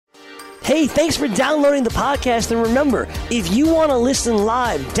Hey, thanks for downloading the podcast. And remember, if you want to listen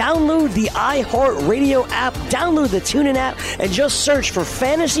live, download the iHeartRadio app, download the TuneIn app, and just search for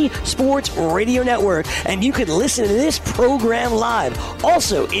Fantasy Sports Radio Network, and you can listen to this program live.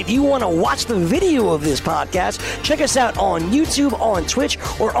 Also, if you want to watch the video of this podcast, check us out on YouTube, on Twitch,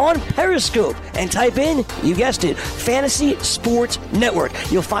 or on Periscope, and type in, you guessed it, Fantasy Sports Network.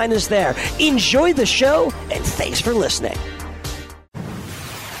 You'll find us there. Enjoy the show, and thanks for listening.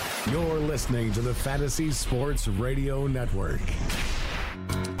 You're listening to the Fantasy Sports Radio Network.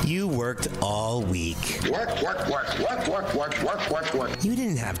 You worked all week. Work. You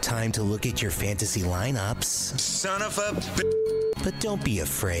didn't have time to look at your fantasy lineups. Son of a... But don't be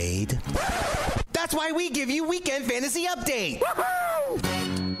afraid. That's why we give you Weekend Fantasy Update.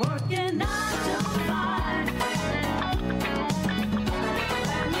 Woohoo! Working 9 to 5.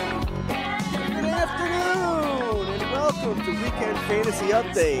 Good afternoon, and welcome to Weekend Fantasy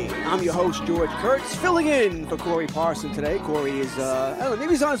Update. I'm your host, George Kurtz, filling in for Corey Parson today. Corey is, I don't know,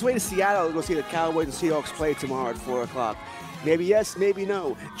 maybe he's on his way to Seattle to go see the Cowboys and Seahawks play tomorrow at 4 o'clock. Maybe yes, maybe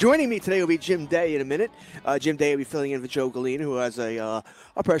no. Joining me today will be Jim Day in a minute. Jim Day will be filling in for Joe Galena, who has a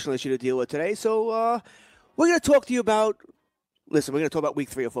personal issue to deal with today. So we're going to talk to you about, we're going to talk about Week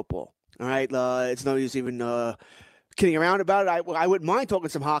 3 of football. All right, it's no use even kidding around about it. I wouldn't mind talking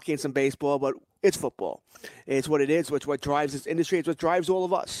some hockey and some baseball, but it's football. It's what it is. It's what drives this industry. It's what drives all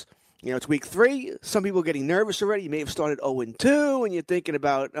of us. You know, it's Week 3. Some people are getting nervous already. You may have started 0-2, and you're thinking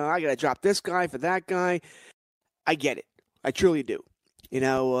about, I got to drop this guy for that guy. I get it. I truly do. You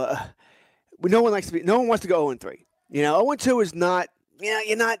know, no one wants to go 0-3. You know, 0-2 is not,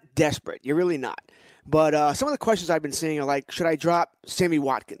 you're not desperate. You're really not. But some of the questions I've been seeing are like, should I drop Sammy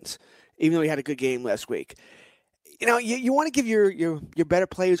Watkins, even though he had a good game last week? You know, you want to give your better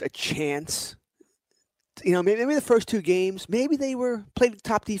players a chance. You know, maybe the first 2 games, maybe they played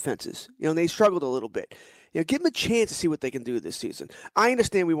top defenses. You know, and they struggled a little bit. You know, give them a chance to see what they can do this season. I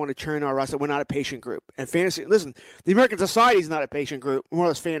understand we want to churn our roster. We're not a patient group. And fantasy, listen, the American Society is not a patient group.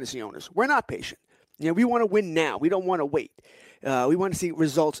 We're as fantasy owners. We're not patient. You know, we want to win now. We don't want to wait. We want to see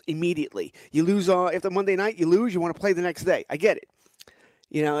results immediately. You lose if the Monday night you lose, you want to play the next day. I get it.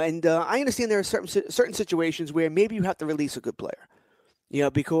 You know, and I understand there are certain situations where maybe you have to release a good player. You know,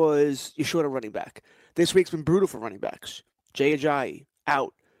 because you're short of running back. This week's been brutal for running backs. Jay Ajayi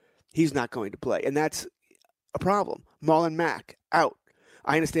out. He's not going to play, and that's a problem. Marlon Mack out.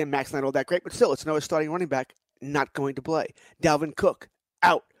 I understand Mack's not all that great, but still, it's another starting running back not going to play. Dalvin Cook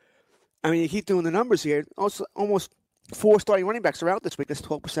out. I mean, you keep doing the numbers here. Also, almost 4 starting running backs are out this week. That's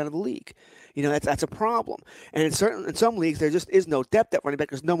 12% of the league. You know, that's a problem. And in some leagues, there just is no depth at running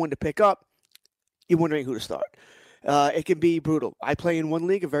back. There's no one to pick up. You're wondering who to start. It can be brutal. I play in one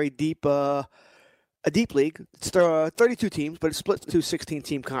league, a very deep league. It's 32 teams, but it's split into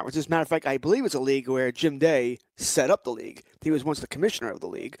 16-team conferences. As a matter of fact, I believe it's a league where Jim Day set up the league. He was once the commissioner of the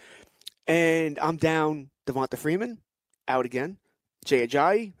league. And I'm down Devonta Freeman, out again. Jay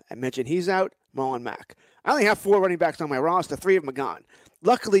Ajayi, I mentioned he's out. Marlon Mack. I only have 4 running backs on my roster. 3 of them are gone.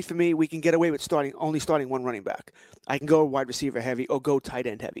 Luckily for me, we can get away with only starting 1 running back. I can go wide receiver heavy or go tight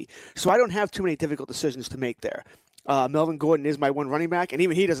end heavy. So I don't have too many difficult decisions to make there. Melvin Gordon is my 1 running back, and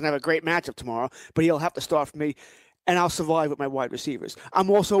even he doesn't have a great matchup tomorrow, but he'll have to start for me, and I'll survive with my wide receivers. I'm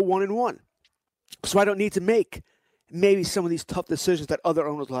also 1-1, so I don't need to make maybe some of these tough decisions that other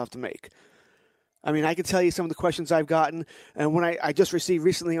owners will have to make. I mean, I can tell you some of the questions I've gotten, and one I just received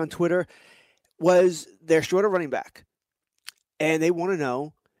recently on Twitter was they're short of running back, and they want to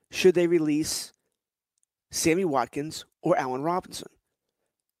know, should they release Sammy Watkins or Allen Robinson?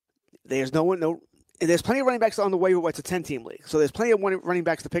 There's there's plenty of running backs on the waiver wire. It's a 10-team league, so there's plenty of running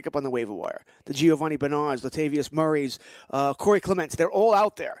backs to pick up on the waiver wire. The Giovanni Bernards, Latavius Murrays, Corey Clements, they're all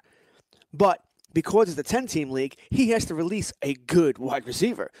out there. But because it's a 10-team league, he has to release a good wide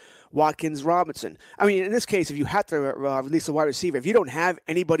receiver. Watkins, Robinson. I mean, in this case, if you have to release a wide receiver, if you don't have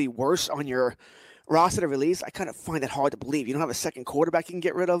anybody worse on your roster to release, I kind of find that hard to believe. You don't have a second quarterback you can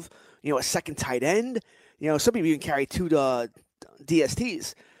get rid of, a second tight end. Some people even carry 2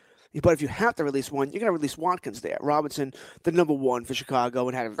 DSTs. But if you have to release one, you're going to release Watkins there. Robinson, the number 1 for Chicago,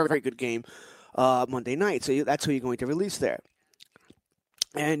 and had a very, very good game Monday night. So that's who you're going to release there.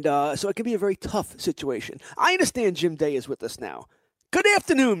 And so it can be a very tough situation. I understand Jim Day is with us now. Good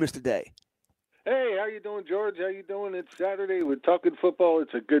afternoon, Mr. Day. Hey, how you doing, George? How you doing? It's Saturday. We're talking football.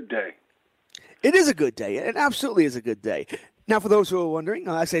 It's a good day. It is a good day. It absolutely is a good day. Now, for those who are wondering,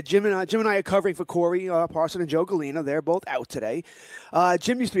 I said Jim and I are covering for Corey Parson and Joe Galena. They're both out today.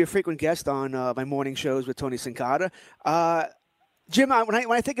 Jim used to be a frequent guest on my morning shows with Tony Sincata. Jim,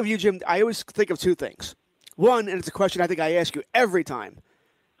 when I think of you, Jim, I always think of 2 things. One, and it's a question I think I ask you every time.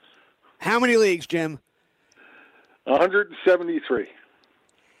 How many leagues, Jim? 173.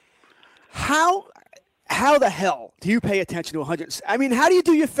 How the hell do you pay attention to 100? I mean, how do you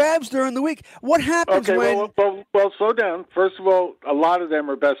do your fabs during the week? What happens Okay, when... well, slow down. First of all, a lot of them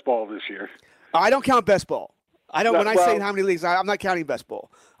are best ball this year. I don't count best ball. I don't. No, when I well- say how many leagues, I'm not counting best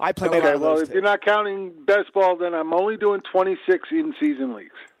ball. I play a lot Okay, of well, those if too. you're not counting best ball, then I'm only doing 26 in-season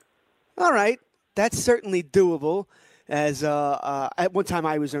leagues. All right, that's certainly doable. As at one time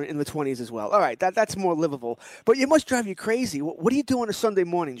I was in the 20s as well. All right, that's more livable. But it must drive you crazy. What do you do on a Sunday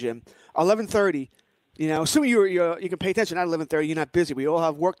morning, Jim? 11:30. You know, assuming you can pay attention at 11:30. You're not busy. We all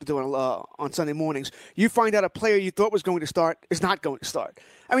have work to do on Sunday mornings. You find out a player you thought was going to start is not going to start.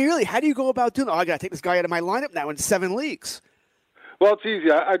 I mean, really, how do you go about doing that? Oh, I got to take this guy out of my lineup now in 7 leagues. Well, it's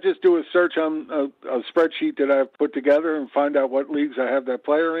easy. I just do a search on a spreadsheet that I've put together and find out what leagues I have that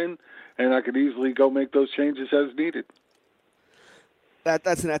player in, and I could easily go make those changes as needed.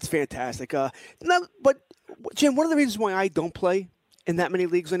 That's fantastic. No, but Jim, one of the reasons why I don't play in that many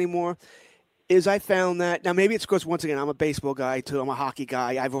leagues anymore is I found that, now maybe it's because, once again, I'm a baseball guy too. I'm a hockey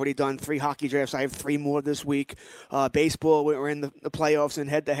guy. I've already done 3 hockey drafts. I have 3 more this week. Baseball, we're in the playoffs and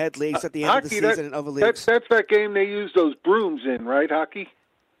head-to-head leagues at the end of the season and other leagues. That's that game they use those brooms in, right, hockey?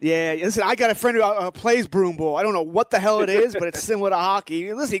 Yeah, listen, I got a friend who plays broom ball. I don't know what the hell it is, but it's similar to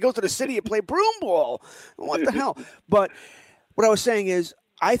hockey. Listen, he goes to the city and play broom ball. What the hell? But what I was saying is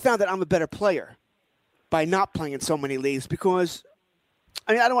I found that I'm a better player by not playing in so many leagues because,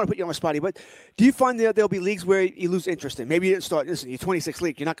 I mean, I don't want to put you on the spotty, but do you find there'll be leagues where you lose interest in? Maybe you didn't start, listen, you're 26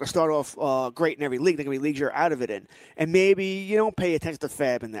 league. You're not going to start off great in every league. There are going to be leagues you're out of it in. And maybe you don't pay attention to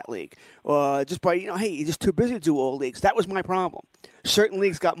fab in that league. Just by, hey, you're just too busy to do all leagues. That was my problem. Certain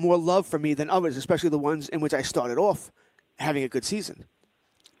leagues got more love for me than others, especially the ones in which I started off having a good season.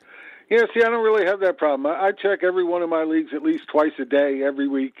 Yeah, see, I don't really have that problem. I check every one of my leagues at least twice a day, every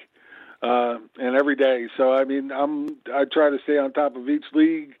week, and every day. So, I mean, I try to stay on top of each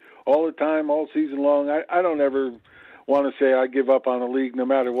league all the time, all season long. I don't ever want to say I give up on a league no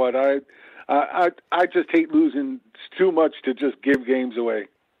matter what. I just hate losing too much to just give games away.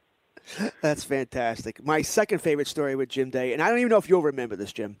 That's fantastic. My second favorite story with Jim Day, and I don't even know if you'll remember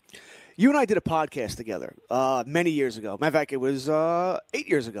this, Jim. You and I did a podcast together many years ago. Matter of fact, it was 8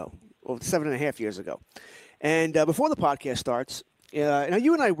 years ago, or 7.5 years ago. And before the podcast starts, now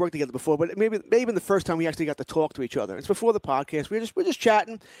you and I worked together before, but maybe the first time we actually got to talk to each other. It's before the podcast. We're just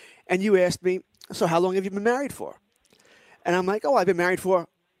chatting, and you asked me, "So how long have you been married for?" And I'm like, "Oh, I've been married for,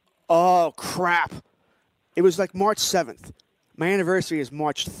 oh crap, it was like March 7th. My anniversary is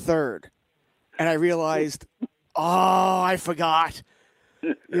March 3rd." And I realized, oh, I forgot.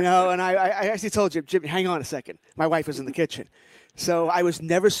 And I actually told Jim, hang on a second. My wife was in the kitchen. So I was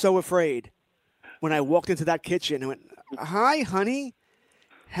never so afraid when I walked into that kitchen and went, "Hi, honey.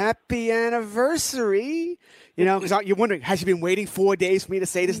 Happy anniversary." Because you're wondering, has she been waiting 4 days for me to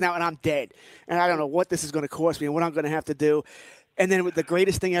say this now? And I'm dead. And I don't know what this is going to cost me and what I'm going to have to do. And then with the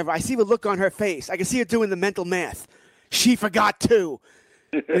greatest thing ever, I see the look on her face. I can see her doing the mental math. She forgot too.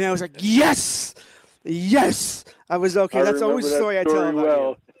 And I was like, yes. I was okay. That's always the story I tell about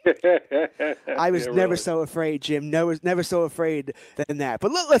you. I was never so afraid, Jim. Never so afraid than that.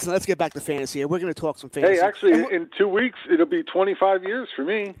 But listen, let's get back to fantasy. We're going to talk some fantasy. Hey, actually, in 2 weeks, it'll be 25 years for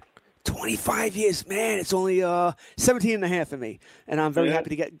me. 25 years, man. It's only 17 and a half for me, and I'm very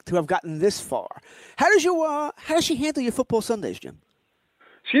happy to have gotten this far. How does she handle your football Sundays, Jim?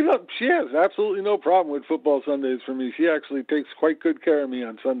 She has absolutely no problem with football Sundays for me. She actually takes quite good care of me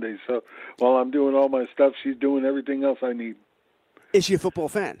on Sundays. So while I'm doing all my stuff, she's doing everything else I need. Is she a football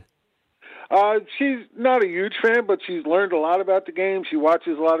fan? She's not a huge fan, but she's learned a lot about the game. She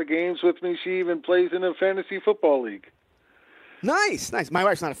watches a lot of games with me. She even plays in a fantasy football league. Nice. My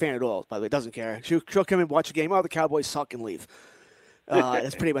wife's not a fan at all, by the way. Doesn't care. She'll come and watch a game. Oh, the Cowboys suck and leave.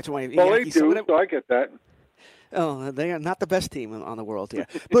 That's pretty much what Well, they do, so I get that. Oh, they are not the best team on the world here.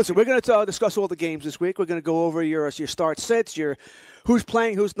 But listen, we're going to discuss all the games this week. We're going to go over your start sets, your who's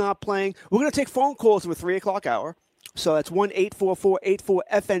playing, who's not playing. We're going to take phone calls in the 3 o'clock hour. So that's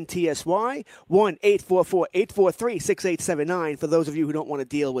 1-844-84-FNTSY, 1-844-843-6879 for those of you who don't want to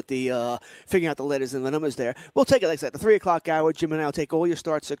deal with the figuring out the letters and the numbers there. We'll take it like that. The 3 o'clock hour, Jim and I will take all your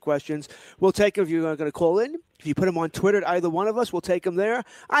start set questions. We'll take them if you're going to call in. If you put them on Twitter, either one of us, we'll take them there.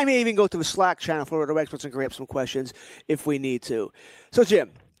 I may even go to the Slack channel for the experts and grab some questions if we need to. So, Jim,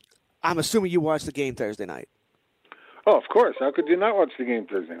 I'm assuming you watched the game Thursday night. Oh, of course. How could you not watch the game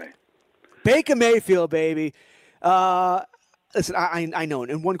Thursday night? Baker Mayfield, baby. Listen, I know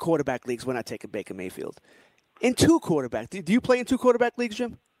in one quarterback leagues we're not taking Baker Mayfield. In 2 quarterback, do you play in 2 quarterback leagues,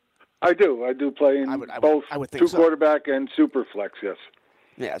 Jim? I do. I do play in both I would think 2 so. quarterback and super flex, yes.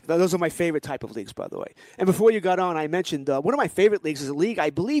 Yeah, those are my favorite type of leagues, by the way. And before you got on, I mentioned one of my favorite leagues is a league I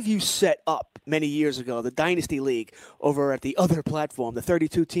believe you set up many years ago, the Dynasty League, over at the other platform, the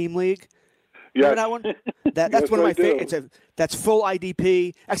 32-team league. Yeah, Remember that one? That's Yes, one of I my do. favorites. That's full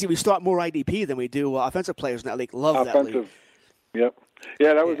IDP. Actually, we start more IDP than we do offensive players in that league. Love that league. Offensive. Yep.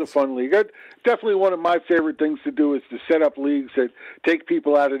 Yeah, that was a fun league. Definitely one of my favorite things to do is to set up leagues that take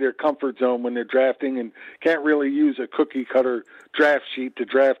people out of their comfort zone when they're drafting and can't really use a cookie-cutter draft sheet to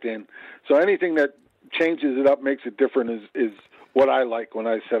draft in. So anything that changes it up, makes it different is what I like when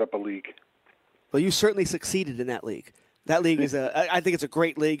I set up a league. Well, you certainly succeeded in that league. That league is I think it's a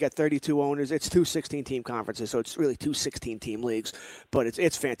great league at 32 owners. It's 2 16-team conferences, so it's really 2 16-team leagues. But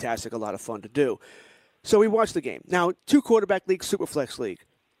it's fantastic, a lot of fun to do. So we watched the game. Now, 2 quarterback league, Superflex league.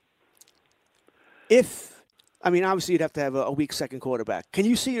 Obviously you'd have to have a weak second quarterback. Can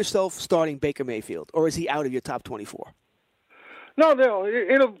you see yourself starting Baker Mayfield, or is he out of your top 24? No,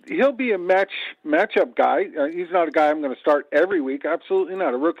 he'll be a matchup guy. He's not a guy I'm going to start every week. Absolutely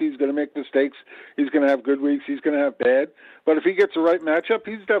not. A rookie's going to make mistakes. He's going to have good weeks. He's going to have bad. But if he gets the right matchup,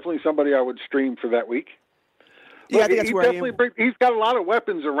 he's definitely somebody I would stream for that week. Yeah, I think that's where I am. He's got a lot of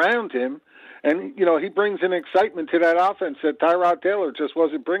weapons around him, and he brings an excitement to that offense that Tyrod Taylor just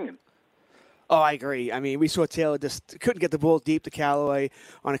wasn't bringing. Oh, I agree. I mean, we saw Taylor just couldn't get the ball deep to Callaway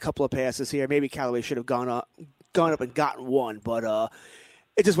on a couple of passes here. Maybe Callaway should have gone up and gotten one, but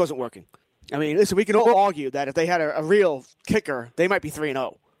it just wasn't working. I mean, listen, we can all argue that if they had a real kicker, they might be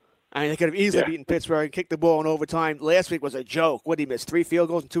 3-0. I mean, they could have easily beaten Pittsburgh and kicked the ball in overtime. Last week was a joke. What did he miss? 3 field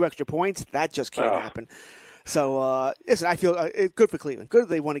goals and 2 extra points? That just can't happen. So, listen, I feel good for Cleveland. Good that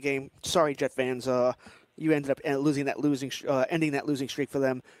they won a game. Sorry, Jet fans. You ended up ending that losing streak for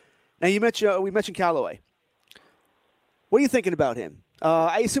them. Now, we mentioned Callaway. What are you thinking about him?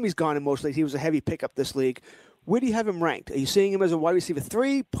 I assume he's gone in most leagues. He was a heavy pickup this league. Where do you have him ranked? Are you seeing him as a wide receiver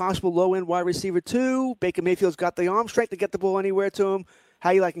 3, possible low-end wide receiver 2? Baker Mayfield's got the arm strength to get the ball anywhere to him. How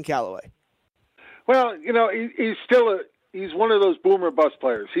are you liking Callaway? Well, he's still he's one of those boomer bust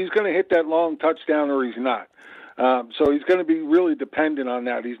players. He's going to hit that long touchdown or he's not. So he's going to be really dependent on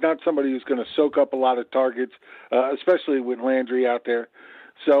that. He's not somebody who's going to soak up a lot of targets, especially with Landry out there.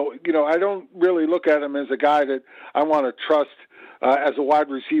 So, I don't really look at him as a guy that I want to trust as a wide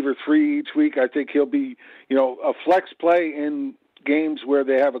receiver 3 each week. I think he'll be, a flex play in games where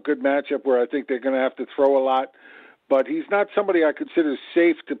they have a good matchup where I think they're going to have to throw a lot. But he's not somebody I consider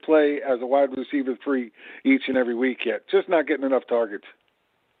safe to play as a wide receiver 3 each and every week yet. Just not getting enough targets.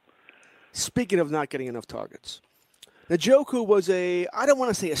 Speaking of not getting enough targets, Njoku was I don't want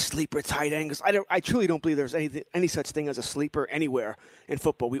to say a sleeper tight end, because I truly don't believe there's any such thing as a sleeper anywhere in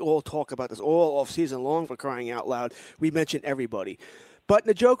football. We all talk about this all offseason long, for crying out loud. We mention everybody. But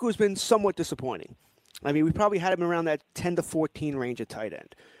Njoku has been somewhat disappointing. I mean, we probably had him around that 10 to 14 range at tight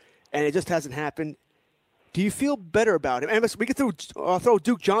end, and it just hasn't happened. Do you feel better about him? And we could throw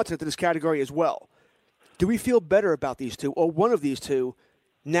Duke Johnson into this category as well. Do we feel better about these two, or one of these two,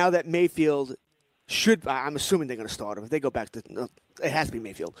 now that Mayfield I'm assuming they're going to start him. If they go back to, it has to be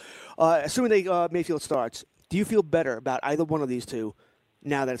Mayfield. Assuming Mayfield starts, do you feel better about either one of these two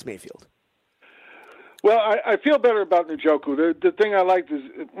now that it's Mayfield? Well, I feel better about Njoku. The thing I liked is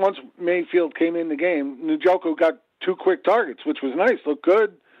once Mayfield came in the game, Njoku got 2 quick targets, which was nice. Looked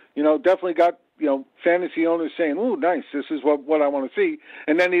good. Definitely got, fantasy owners saying, "Ooh, nice, this is what I want to see."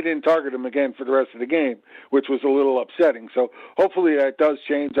 And then he didn't target him again for the rest of the game, which was a little upsetting. So hopefully that does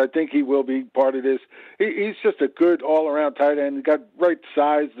change. I think he will be part of this. He's just a good all-around tight end. He got right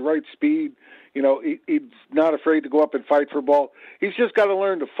size, the right speed. He's not afraid to go up and fight for a ball. He's just got to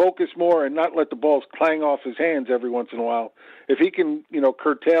learn to focus more and not let the balls clang off his hands every once in a while. If he can,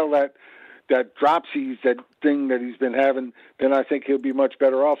 curtail that dropsies, that thing that he's been having, then I think he'll be much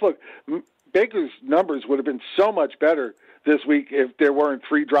better off. Look, Baker's numbers would have been so much better this week if there weren't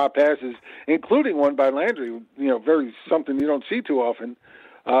 3 drop passes, including one by Landry, very something you don't see too often,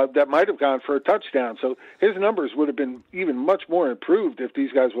 that might have gone for a touchdown. So his numbers would have been even much more improved if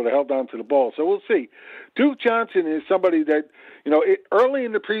these guys would have held on to the ball. So we'll see. Duke Johnson is somebody that, early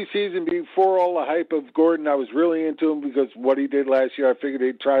in the preseason, before all the hype of Gordon, I was really into him because what he did last year, I figured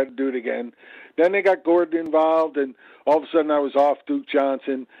he'd try to do it again. Then they got Gordon involved, and all of a sudden I was off Duke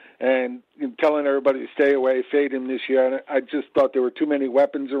Johnson and telling everybody to stay away, fade him this year. And I just thought there were too many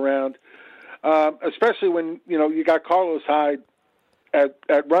weapons around, especially when, you got Carlos Hyde at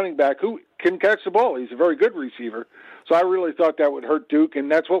running back who can catch the ball. He's a very good receiver. So I really thought that would hurt Duke, and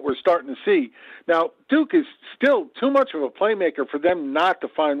that's what we're starting to see. Now, Duke is still too much of a playmaker for them not to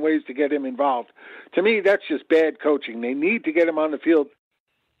find ways to get him involved. To me, that's just bad coaching. They need to get him on the field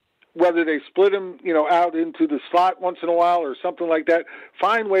whether they split him, out into the slot once in a while or something like that,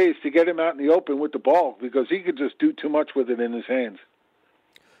 find ways to get him out in the open with the ball because he could just do too much with it in his hands.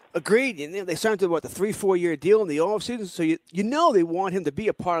 Agreed. And they signed to the 3-4 year deal in the offseason, so you know they want him to be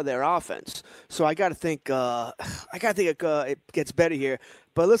a part of their offense. So I got to think it gets better here.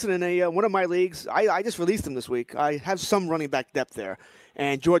 But listen, in one of my leagues, I just released him this week. I have some running back depth there.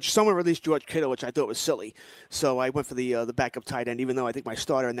 And someone released George Kittle, which I thought was silly. So I went for the backup tight end, even though I think my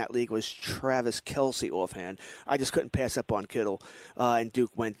starter in that league was Travis Kelce offhand. I just couldn't pass up on Kittle, and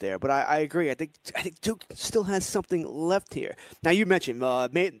Duke went there. But I agree. I think Duke still has something left here. Now, you mentioned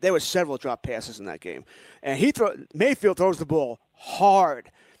there were several drop passes in that game. And Mayfield throws the ball hard.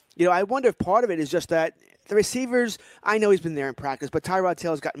 I wonder if part of it is just that the receivers, I know he's been there in practice, but Tyrod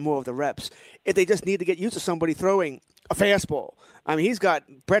Taylor's gotten more of the reps. If they just need to get used to somebody throwing a fastball. I mean, he's got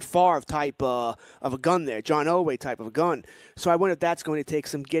Brett Favre type of a gun there, John Elway type of a gun. So I wonder if that's going to take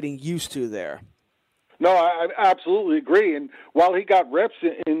some getting used to there. No, I absolutely agree. And while he got reps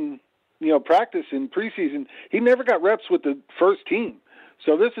in practice in preseason, he never got reps with the first team.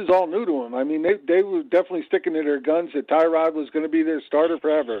 So this is all new to him. I mean, they were definitely sticking to their guns that Tyrod was going to be their starter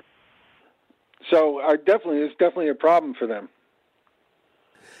forever. So it's definitely a problem for them.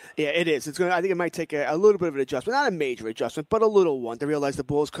 Yeah, it is. I think it might take a little bit of an adjustment, not a major adjustment, but a little one to realize the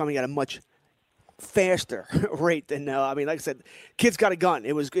ball's coming at a much faster rate than. Like I said, kid's got a gun.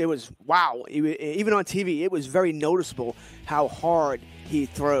 It was wow. Even on TV, it was very noticeable how hard he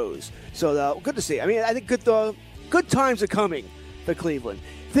throws. So good to see. I mean, I think good times are coming for Cleveland.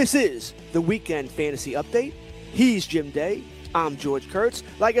 This is the Weekend Fantasy Update. He's Jim Day. I'm George Kurtz.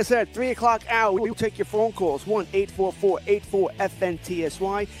 Like I said, 3 o'clock hour, we'll take your phone calls,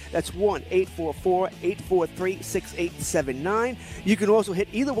 1-844-84-FNTSY. That's 1-844-843-6879. You can also hit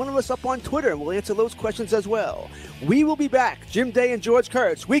either one of us up on Twitter, and we'll answer those questions as well. We will be back. Jim Day and George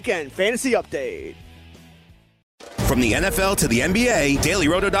Kurtz, Weekend Fantasy Update. From the NFL to the NBA,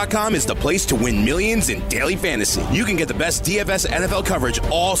 DailyRoto.com is the place to win millions in daily fantasy. You can get the best DFS NFL coverage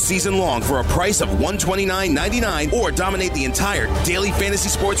all season long for a price of $129.99 or dominate the entire daily fantasy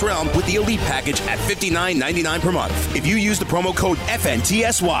sports realm with the Elite Package at $59.99 per month. If you use the promo code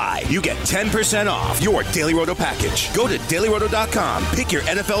FNTSY, you get 10% off your Daily Roto package. Go to DailyRoto.com, pick your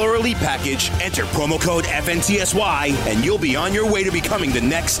NFL or Elite Package, enter promo code FNTSY, and you'll be on your way to becoming the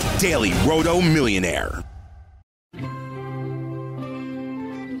next Daily Roto millionaire.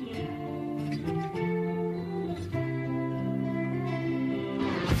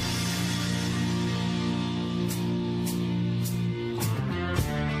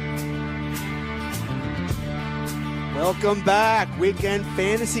 Welcome back. Weekend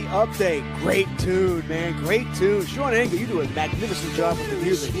Fantasy Update. Great tune, man. Great tune. Sean Engel, you do a magnificent job with the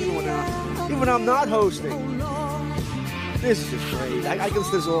music, even when I'm not hosting. This is just great. I can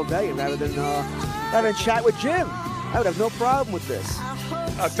listen to this all day rather than chat with Jim. I would have no problem with this.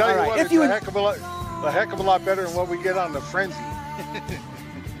 I'll tell you what, it's a heck of a lot better than what we get on the Frenzy.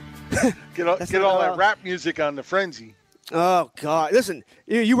 get all that rap music on the Frenzy. Oh, God. Listen,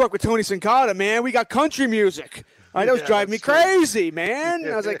 you work with Tony Sincata, man. We got country music. That was driving me crazy, man.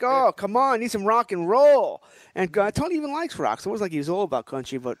 I was like, oh, come on, I need some rock and roll. And Tony even likes rock, so it was like he was all about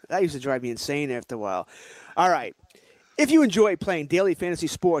country, but that used to drive me insane after a while. All right. If you enjoy playing daily fantasy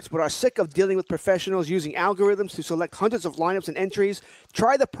sports but are sick of dealing with professionals using algorithms to select hundreds of lineups and entries,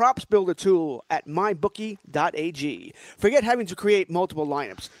 try the Props Builder tool at mybookie.ag. Forget having to create multiple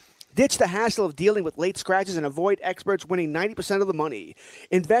lineups. Ditch the hassle of dealing with late scratches and avoid experts winning 90% of the money.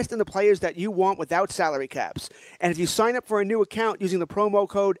 Invest in the players that you want without salary caps. And if you sign up for a new account using the promo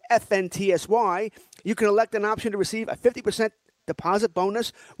code FNTSY, you can elect an option to receive a 50% deposit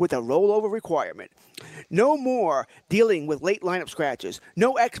bonus with a rollover requirement. No more dealing with late lineup scratches.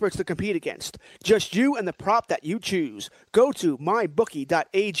 No experts to compete against. Just you and the prop that you choose. Go to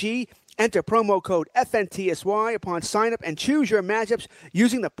mybookie.ag. Enter promo code FNTSY upon sign up and choose your matchups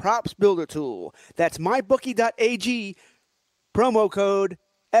using the Props Builder tool. That's mybookie.ag, promo code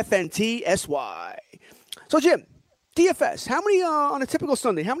FNTSY. So, Jim, DFS, how many on a typical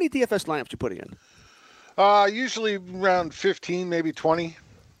Sunday, how many DFS lineups you putting in? Usually around 15, maybe 20.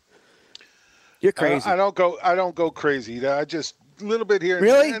 You're crazy. I don't go crazy. I just a little bit here.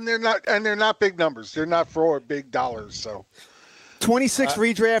 Really? And they're not big numbers. They're not for big dollars, so 26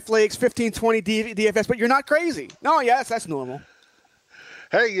 redraft leagues, 15, 20 DFS, but you're not crazy. No, yes, that's normal.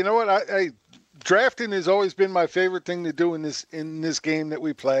 Hey, you know what? Drafting has always been my favorite thing to do in this game that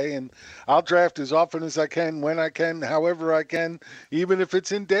we play, and I'll draft as often as I can, when I can, however I can, even if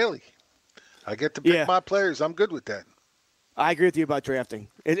it's in daily. I get to pick my players. I'm good with that. I agree with you about drafting.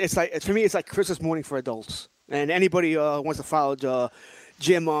 For me, it's like Christmas morning for adults. And anybody who wants to follow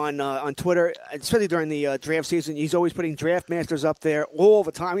Jim on Twitter, especially during the draft season. He's always putting Draft Masters up there all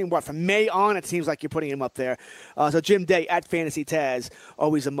the time. I mean, from May on, it seems like you're putting him up there. So Jim Day at Fantasy Taz,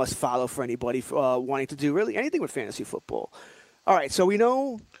 always a must follow for anybody wanting to do really anything with fantasy football. All right, so we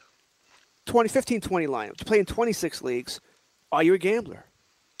know 15-20 lineup. You play in 26 leagues. Are you a gambler?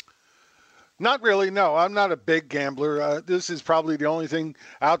 Not really, no. I'm not a big gambler. This is probably the only thing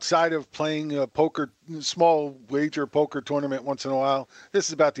outside of playing a small wager poker tournament once in a while. This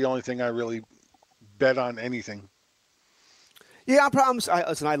is about the only thing I really bet on anything. Yeah,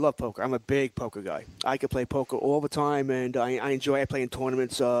 listen, I love poker. I'm a big poker guy. I can play poker all the time, and I enjoy it. I play in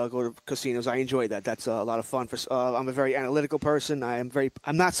tournaments, go to casinos. I enjoy that. That's a lot of fun. I'm a very analytical person. I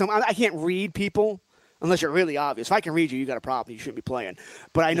can't read people. Unless you're really obvious. If I can read you, you got a problem. You shouldn't be playing.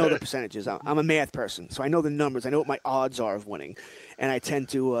 But I know the percentages. I'm a math person, so I know the numbers. I know what my odds are of winning, and I tend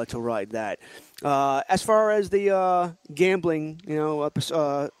to ride that. As far as the gambling, with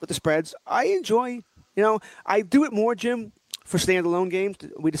the spreads, I enjoy. I do it more, Jim, for standalone games.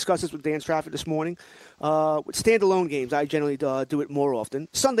 We discussed this with Dan Strafford this morning. With standalone games, I generally do it more often.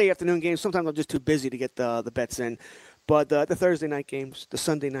 Sunday afternoon games, sometimes I'm just too busy to get the bets in. But the Thursday night games, the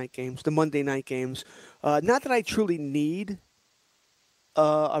Sunday night games, the Monday night games, not that I truly need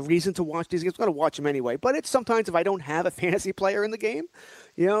a reason to watch these games. I'm going to watch them anyway. But it's sometimes if I don't have a fantasy player in the game,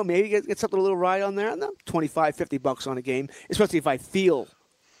 maybe get something a little right on there. $25, $50 on a game, especially if I feel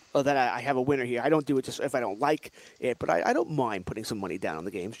that I have a winner here. I don't do it just if I don't like it, but I don't mind putting some money down on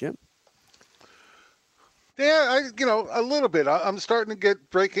the games, Jim. Yeah, a little bit. I'm starting to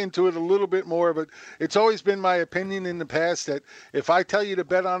break into it a little bit more, but it's always been my opinion in the past that if I tell you to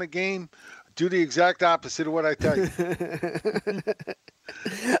bet on a game, do the exact opposite of what I tell you.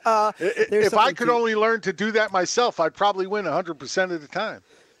 If I could only learn to do that myself, I'd probably win 100% of the time.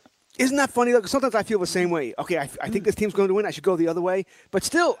 Isn't that funny, though? Sometimes I feel the same way. Okay, I think this team's going to win. I should go the other way. But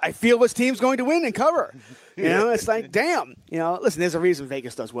still, I feel this team's going to win and cover. It's like, damn. Listen, there's a reason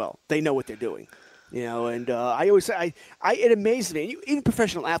Vegas does well. They know what they're doing. And I always say, it amazes me. Even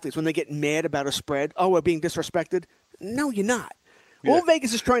professional athletes, when they get mad about a spread, we're being disrespected. No, you're not. Yeah. All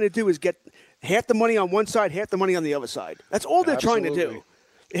Vegas is trying to do is get half the money on one side, half the money on the other side. That's all they're trying to do.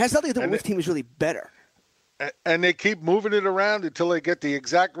 It has nothing to do with which team is really better. And they keep moving it around until they get the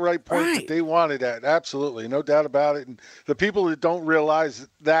exact right point that they wanted at. Absolutely, no doubt about it. And the people that don't realize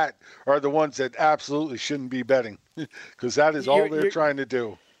that are the ones that absolutely shouldn't be betting, because that is all they're trying to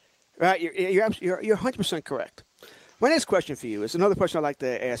do. Right, you're 100% correct. My next question for you is another question I like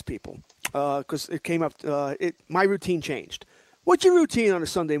to ask people because it came up. My routine changed. What's your routine on a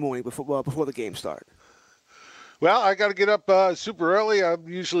Sunday morning before the game starts? Well, I got to get up super early. I'm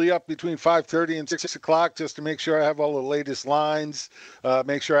usually up between 5:30 and 6 o'clock just to make sure I have all the latest lines,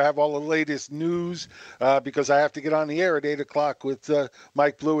 make sure I have all the latest news, because I have to get on the air at 8 o'clock with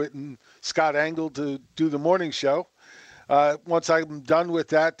Mike Blewett and Scott Engel to do the morning show. Once I'm done with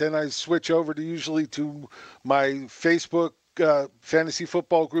that, then I switch over to my Facebook fantasy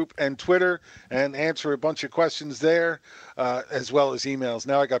football group and Twitter and answer a bunch of questions there, as well as emails.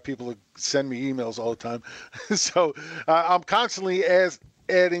 Now I got people who send me emails all the time. So I'm constantly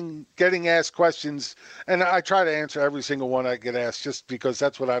getting asked questions, and I try to answer every single one I get asked just because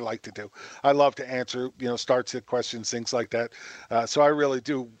that's what I like to do. I love to answer, start-sit questions, things like that. So I really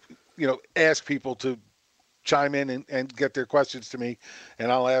do, ask people to chime in and get their questions to me,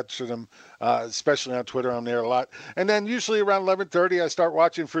 and I'll answer them, especially on Twitter. I'm there a lot. And then usually around 11:30, I start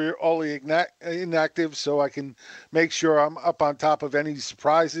watching for all the inactives so I can make sure I'm up on top of any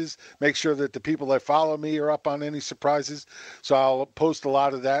surprises, make sure that the people that follow me are up on any surprises. So I'll post a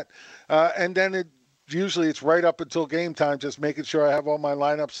lot of that. And then usually it's right up until game time, just making sure I have all my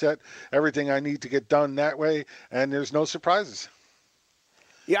lineup set, everything I need to get done that way, and there's no surprises.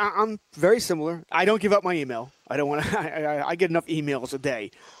 Yeah, I'm very similar. I don't give up my email. I don't want to. I get enough emails a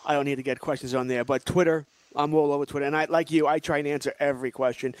day. I don't need to get questions on there. But Twitter, I'm all over Twitter. And like you, I try and answer every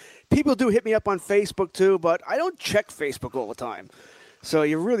question. People do hit me up on Facebook too, but I don't check Facebook all the time. So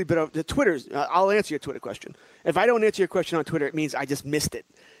you're really better. The Twitter's. I'll answer your Twitter question. If I don't answer your question on Twitter, it means I just missed it.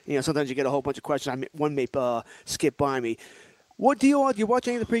 Sometimes you get a whole bunch of questions. One may skip by me. What do you watch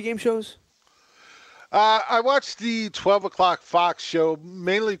any of the pregame shows? I watched the 12 o'clock Fox show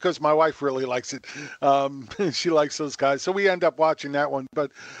mainly because my wife really likes it. She likes those guys. So we end up watching that one.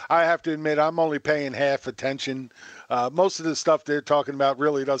 But I have to admit, I'm only paying half attention. Most of the stuff they're talking about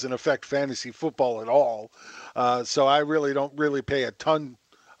really doesn't affect fantasy football at all. So I really don't pay a ton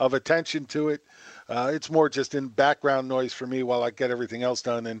of attention to it. It's more just in background noise for me while I get everything else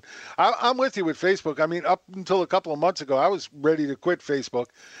done. And I'm with you with Facebook. I mean, up until a couple of months ago, I was ready to quit Facebook.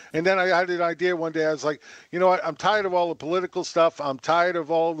 And then I had an idea one day. I was like, you know what? I'm tired of all the political stuff. I'm tired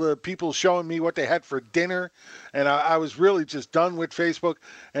of all the people showing me what they had for dinner. And I was really just done with Facebook.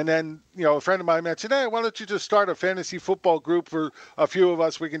 And then, a friend of mine mentioned, hey, why don't you just start a fantasy football group for a few of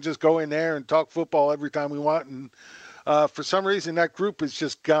us? We can just go in there and talk football every time we want. And for some reason, that group has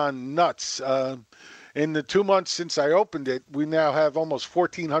just gone nuts. In the 2 months since I opened it, we now have almost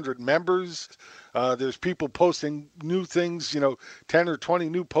 1,400 members. There's people posting new things, 10 or 20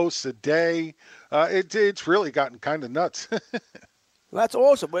 new posts a day. It's really gotten kind of nuts. Well, that's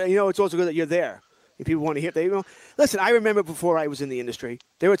awesome. But, it's also good that you're there. If people want to hear, listen, I remember before I was in the industry,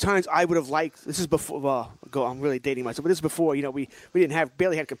 there were times I would have liked, this is before, I'm really dating myself, but this is before, we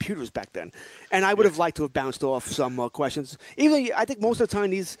barely had computers back then. And I would have liked to have bounced off some questions. Even, I think most of the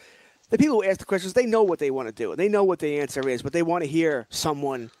time the people who ask the questions, they know what they want to do. They know what the answer is, but they want to hear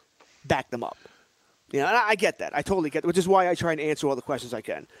someone back them up. And I get that. I totally get that, which is why I try and answer all the questions I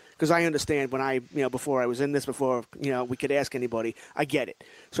can. Because I understand when before I was in this, before, we could ask anybody, I get it.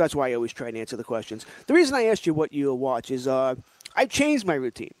 So that's why I always try and answer the questions. The reason I asked you what you watch is I've changed my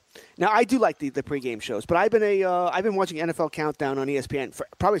routine. Now, I do like the pregame shows, but I've been watching NFL Countdown on ESPN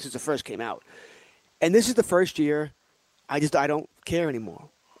probably since it first came out. And this is the first year I don't care anymore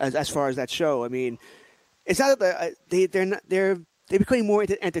as far as that show. I mean, it's not that they're becoming more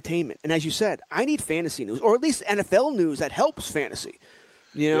entertainment. And as you said, I need fantasy news, or at least NFL news that helps fantasy.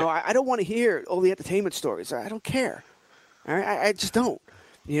 I don't want to hear all the entertainment stories. I don't care. I just don't.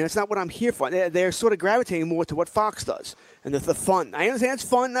 It's not what I'm here for. They're sort of gravitating more to what Fox does and the fun. I understand it's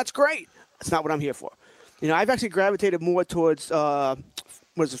fun. That's great. That's not what I'm here for. I've actually gravitated more towards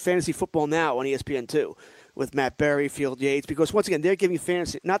Fantasy Football Now on ESPN2 with Matt Berry, Field Yates, because once again, they're giving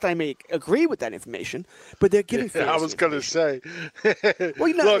fantasy. Not that I may agree with that information, but they're giving fantasy. I was going to say.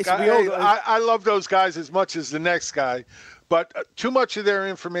 Well, look, I love those guys as much as the next guy, but too much of their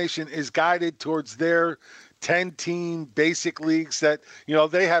information is guided towards their 10-team basic leagues that,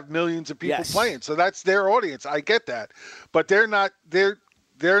 they have millions of people playing. So that's their audience. I get that. But they're not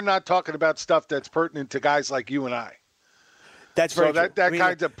talking about stuff that's pertinent to guys like you and I. That's very true. That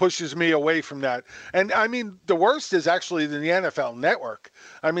kind of pushes me away from that. And, I mean, the worst is actually the NFL Network.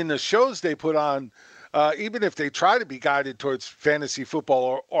 I mean, the shows they put on, even if they try to be guided towards fantasy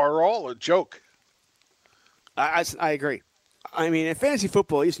football, are all a joke. I agree. I mean, in fantasy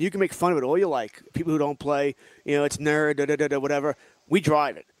football, you can make fun of it all you like. People who don't play, it's nerd, whatever. We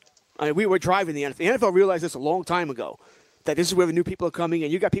drive it. I mean, we were driving the NFL. The NFL realized this a long time ago, that this is where the new people are coming,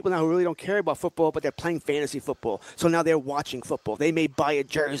 and you got people now who really don't care about football, but they're playing fantasy football. So now they're watching football. They may buy a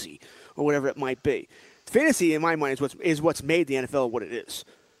jersey or whatever it might be. Fantasy, in my mind, is what's made the NFL what it is.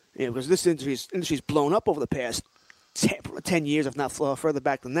 Because this industry's blown up over the past 10 years, if not further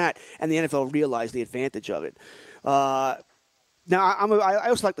back than that, and the NFL realized the advantage of it. Now, I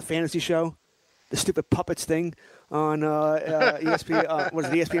also like the fantasy show, the stupid puppets thing on ESPN. What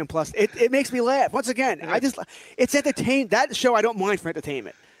is it, ESPN Plus? It makes me laugh. Once again, it's entertainment. That show I don't mind for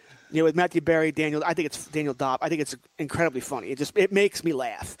entertainment. With Matthew Berry, I think it's Daniel Dopp. I think it's incredibly funny. It makes me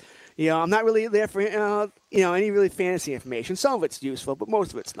laugh. I'm not really there for any really fantasy information. Some of it's useful, but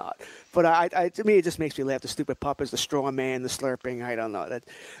most of it's not. But to me, it just makes me laugh. The stupid puppets, the straw man, the slurping. I don't know.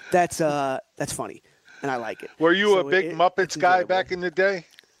 That's funny, and I like it. Were you a big Muppets guy back in the day?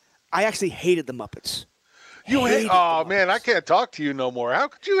 I actually hated the Muppets. Man, I can't talk to you no more. How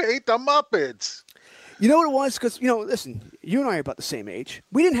could you hate the Muppets? You know what it was? Because, listen, you and I are about the same age.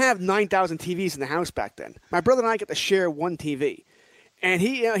 We didn't have 9,000 TVs in the house back then. My brother and I got to share one TV. And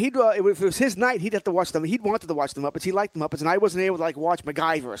if it was his night, he'd have to watch them. He'd wanted to watch the Muppets. He liked the Muppets, and I wasn't able to watch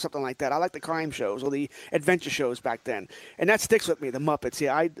MacGyver or something like that. I liked the crime shows or the adventure shows back then, and that sticks with me. The Muppets,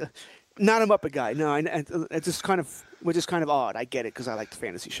 not a Muppet guy. No, it's just kind of odd. I get it because I like the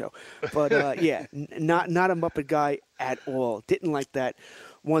fantasy show, but not a Muppet guy at all. Didn't like that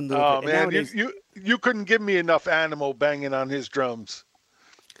one little bit. Man, nowadays, you couldn't give me enough Animal banging on his drums.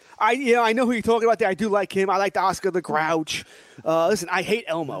 I know who you're talking about there. I do like him. I like Oscar the Grouch. Listen, I hate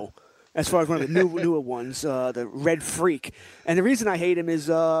Elmo as far as one of the newer ones, the Red Freak. And the reason I hate him is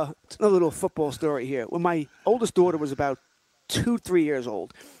it's another little football story here. When my oldest daughter was about 2-3 years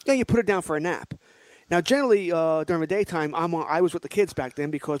old, you put her down for a nap. Now, generally, during the daytime, I was with the kids back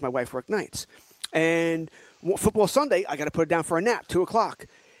then because my wife worked nights. And football Sunday, I got to put her down for a nap, 2 o'clock.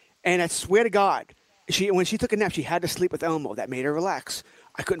 And I swear to God, when she took a nap, she had to sleep with Elmo. That made her relax.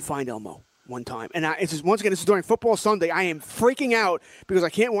 I couldn't find Elmo one time. And once again, this is during football Sunday. I am freaking out because I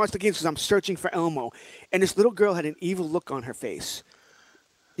can't watch the games because I'm searching for Elmo. And this little girl had an evil look on her face.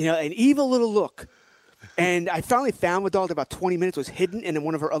 An evil little look. And I finally found the dog that about 20 minutes was hidden in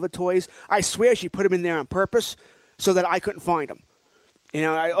one of her other toys. I swear she put him in there on purpose so that I couldn't find him. You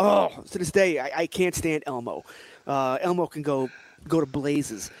know, to this day, I can't stand Elmo. Elmo can go to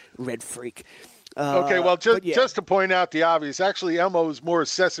blazes, red freak. Okay, well, just to point out the obvious, actually, Elmo is more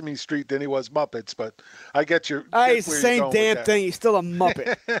Sesame Street than he was Muppets, but I get your. He's the same damn thing. He's still a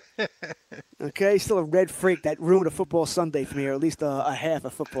Muppet. Okay, he's still a red freak that ruined a football Sunday for me, or at least a half a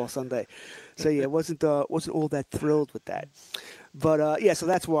football Sunday. So yeah, wasn't all that thrilled with that. But so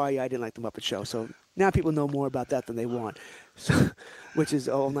that's why I didn't like the Muppet Show. So now people know more about that than they want, so, which is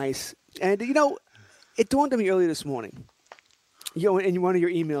all nice. And it dawned on me earlier this morning. In one of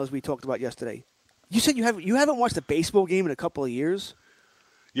your emails we talked about yesterday. You said you haven't watched a baseball game in a couple of years?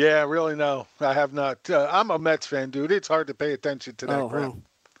 Yeah, really, no. I have not. I'm a Mets fan, dude. It's hard to pay attention to that crap.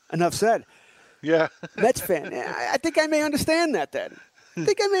 Enough said. Yeah. Mets fan. I think I may understand that then. I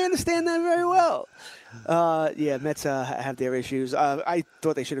think I may understand that very well. Mets have their issues. I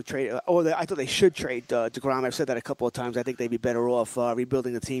thought they should have traded, I thought they should trade DeGrom. I've said that a couple of times. I think they'd be better off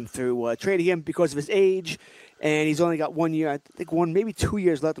rebuilding the team through trading him because of his age. And he's only got 1 year, I think maybe 2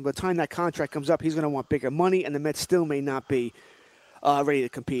 years left. And by the time that contract comes up, he's going to want bigger money, and the Mets still may not be ready to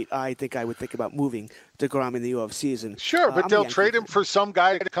compete. I think I would think about moving DeGrom in the offseason. Sure, but they'll trade him for some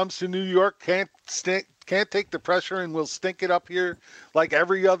guy that comes to New York, can't take the pressure, and will stink it up here like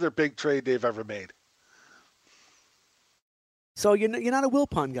every other big trade they've ever made. So you're not a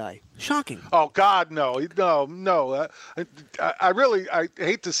Wilpon guy. Shocking. Oh, God, no. I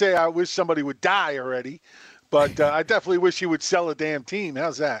hate to say I wish somebody would die already, but I definitely wish he would sell a damn team.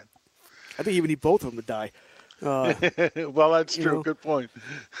 How's that? I think you would need both of them to die. Well, that's true. Good point.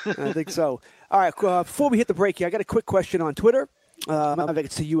 I think so. All right, before we hit the break here, I got a quick question on Twitter. I think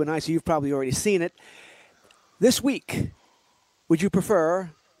it's to you and I, so you've probably already seen it. This week, would you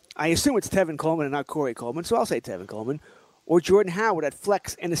prefer, I assume it's Tevin Coleman and not Corey Coleman, so I'll say Tevin Coleman, or Jordan Howard at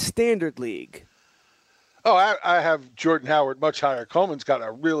flex in a standard league? Oh, I have Jordan Howard much higher. Coleman's got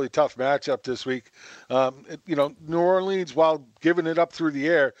a really tough matchup this week. New Orleans, while giving it up through the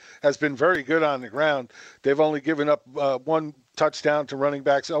air, has been very good on the ground. They've only given up one touchdown to running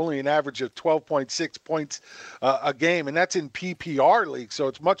backs, only an average of 12.6 points a game, and that's in PPR league, so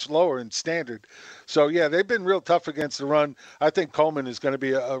it's much lower in standard. So, yeah, they've been real tough against the run. I think Coleman is going to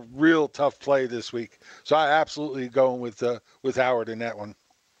be a real tough play this week. So I absolutely going with Howard in that one.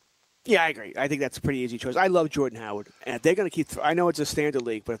 Yeah, I agree. I think that's a pretty easy choice. I love Jordan Howard. And if they're going to keep I know it's a standard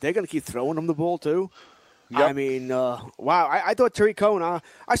league, but if they're going to keep throwing him the ball too, yep. I mean, wow. I thought Tariq Cohen,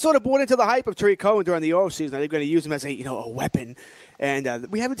 I sort of bought into the hype of Tariq Cohen during the offseason. They're going to use him as a weapon. And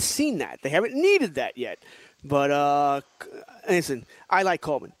we haven't seen that. They haven't needed that yet. But, listen, I like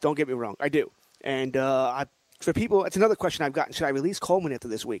Coleman. Don't get me wrong. I do. And for people, it's another question I've gotten. Should I release Coleman after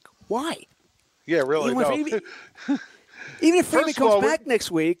this week? Why? Yeah, really, Even if Freeman comes back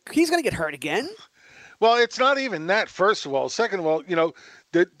next week, he's going to get hurt again. Well, it's not even that, first of all. Second of all,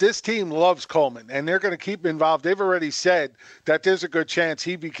 this team loves Coleman, and they're going to keep him involved. They've already said that there's a good chance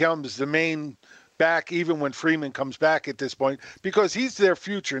he becomes the main back even when Freeman comes back at this point, because he's their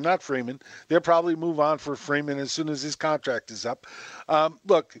future, not Freeman. They'll probably move on for Freeman as soon as his contract is up.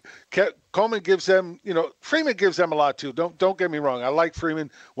 Look, Coleman gives them, Freeman gives them a lot too. Don't get me wrong. I like Freeman.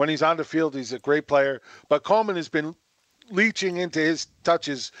 When he's on the field, he's a great player. But Coleman has been leeching into his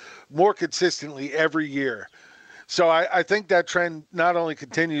touches more consistently every year. So I think that trend not only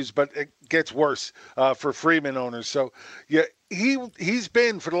continues, but it gets worse for Freeman owners. So, yeah, he's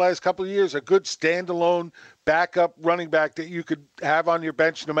been, for the last couple of years, a good standalone backup running back that you could have on your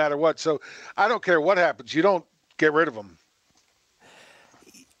bench no matter what. So I don't care what happens. You don't get rid of him.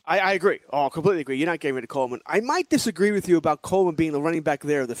 I agree. Oh, completely agree. You're not getting rid of Coleman. I might disagree with you about Coleman being the running back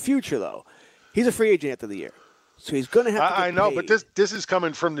there of the future, though. He's a free agent after the year. So he's going to have to get I know, paid. but this is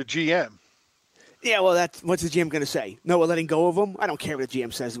coming from the GM. Yeah, well, what's the GM going to say? No, we're letting go of him? I don't care what the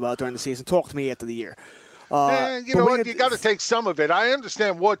GM says about during the season. Talk to me after the year. You know what? You got to take some of it. I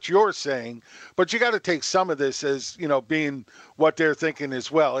understand what you're saying, but you got to take some of this as, being what they're thinking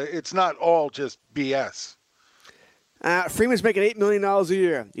as well. It's not all just BS. Freeman's making $8 million a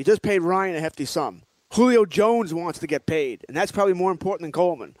year. You just paid Ryan a hefty sum. Julio Jones wants to get paid, and that's probably more important than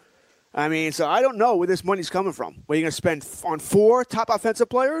Coleman. I mean, so I don't know where this money's coming from. Where you're going to spend on 4 top offensive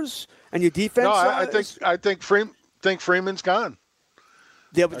players and your defense? No, I think Freeman's gone.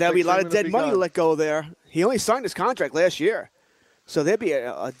 There'll be a lot of dead money to let go there. He only signed his contract last year. So there'll be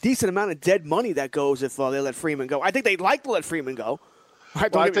a decent amount of dead money that goes if they let Freeman go. I think they'd like to let Freeman go. I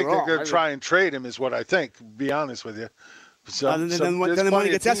think they're going to try and trade him is what I think, to be honest with you. Then the money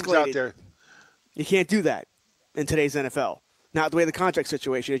gets escalated. Out there. You can't do that in today's NFL. Now, the way the contract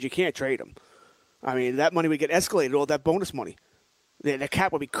situation is, you can't trade him. I mean, that money would get escalated, all that bonus money. The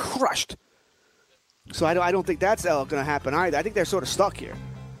cap would be crushed. So I don't think that's going to happen either. I think they're sort of stuck here.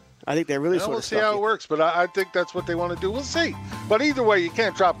 I think they're really sort of stuck. We'll see how it works, but I think that's what they want to do. We'll see. But either way, you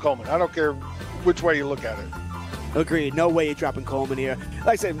can't drop Coleman. I don't care which way you look at it. Agreed. No way you're dropping Coleman here. Like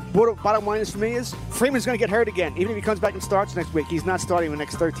I said, bottom line is for me is Freeman's going to get hurt again. Even if he comes back and starts next week, he's not starting the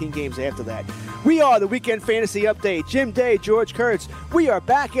next 13 games after that. We are the Weekend Fantasy Update. Jim Day, George Kurtz. We are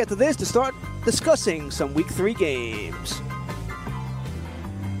back after this to start discussing some Week 3 games.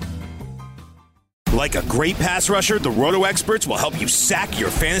 Like a great pass rusher, the Roto Experts will help you sack your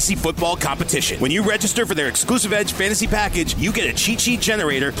fantasy football competition. When you register for their exclusive Edge fantasy package, you get a cheat sheet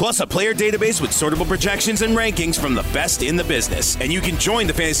generator plus a player database with sortable projections and rankings from the best in the business. And you can join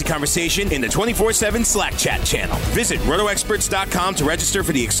the fantasy conversation in the 24/7 Slack chat channel. Visit RotoExperts.com to register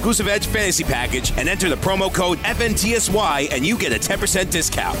for the exclusive Edge fantasy package and enter the promo code FNTSY and you get a 10%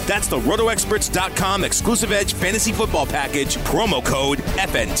 discount. That's the RotoExperts.com exclusive Edge fantasy football package, promo code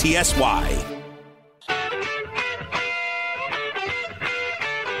FNTSY.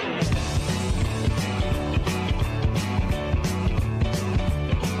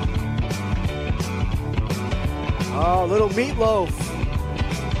 Oh, little meatloaf.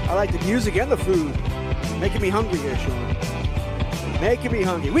 I like the music and the food. Making me hungry here, Sean. Making me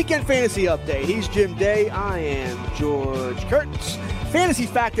hungry. Weekend Fantasy Update. He's Jim Day. I am George Kurtz. Fantasy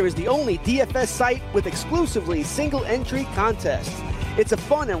Factor is the only DFS site with exclusively single-entry contests. It's a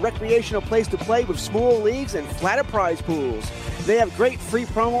fun and recreational place to play with small leagues and flatter prize pools. They have great free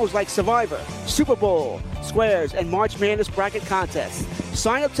promos like Survivor, Super Bowl, Squares, and March Madness bracket contests.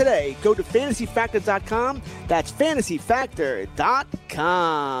 Sign up today. Go to fantasyfactor.com. That's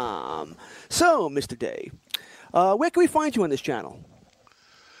fantasyfactor.com. So, Mr. Day, where can we find you on this channel?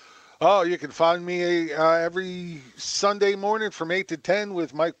 Oh, you can find me every Sunday morning from 8 to 10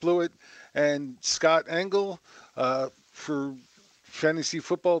 with Mike Blewett and Scott Engel for Fantasy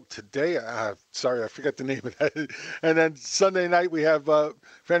Football Today. Sorry, I forgot the name of that. And then Sunday night we have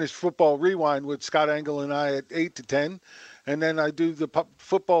Fantasy Football Rewind with Scott Engel and I at 8 to 10. And then I do the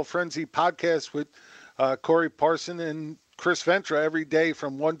Football Frenzy podcast with Corey Parson and Chris Ventra every day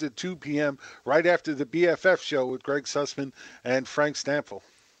from 1 to 2 p.m. right after the BFF show with Greg Sussman and Frank Stample.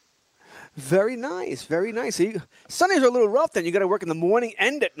 Very nice, very nice. So Sundays are a little rough then. You got to work in the morning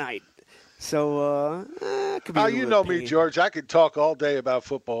and at night. So, it could be you know me, George. I could talk all day about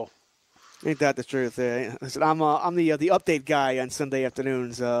football. Ain't that the truth? Listen, I'm the update guy on Sunday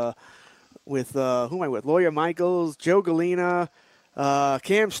afternoons with who am I with? Lawyer Michaels, Joe Galena,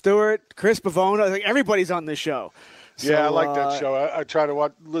 Cam Stewart, Chris Pavona. Like everybody's on this show. So, yeah, I like that show. I try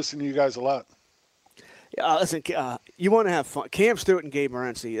to listen to you guys a lot. Listen, you want to have fun. Cam Stewart and Gabe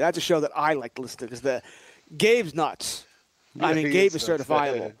Morency. That's a show that I like to listen to because Gabe's nuts. Yeah, I mean, Gabe is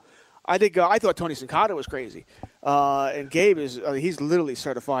certifiable. I think I thought Tony Sincata was crazy, and Gabe he's literally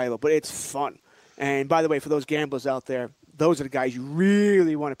certifiable. But it's fun. And by the way, for those gamblers out there, those are the guys you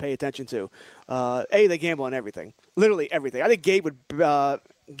really want to pay attention to. They gamble on everything, literally everything. I think Gabe would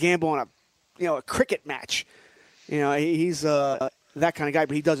gamble on a cricket match. He's that kind of guy,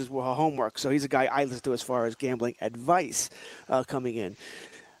 but he does his homework. So he's a guy I listen to as far as gambling advice coming in.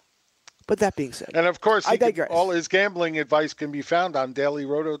 But that being said, and of course, I digress. All his gambling advice can be found on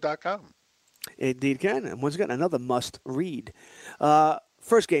dailyroto.com. Indeed can. And once again, another must read.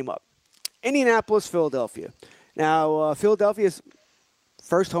 First game up, Indianapolis, Philadelphia. Now, Philadelphia's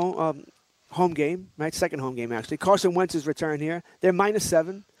first home game, right? Second home game, actually. Carson Wentz's return here. They're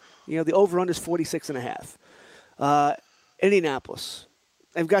 -7. The over-under is 46.5. Indianapolis.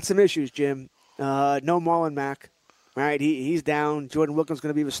 They've got some issues, Jim. No Marlon Mack. Right, he's down. Jordan Wilkins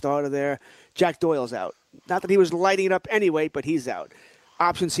going to be the starter there. Jack Doyle's out. Not that he was lighting it up anyway, but he's out.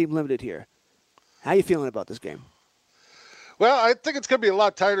 Options seem limited here. How you feeling about this game? Well, I think it's going to be a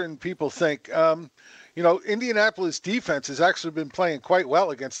lot tighter than people think. Indianapolis defense has actually been playing quite well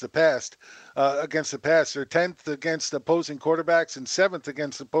against the pass. They're 10th against opposing quarterbacks and 7th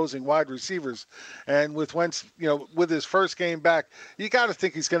against opposing wide receivers. And with Wentz, with his first game back, you got to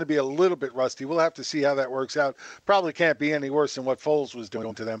think he's going to be a little bit rusty. We'll have to see how that works out. Probably can't be any worse than what Foles was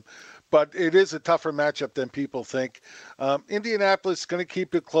doing to them. But it is a tougher matchup than people think. Indianapolis is going to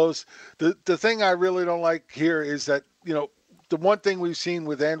keep it close. The thing I really don't like here is that, the one thing we've seen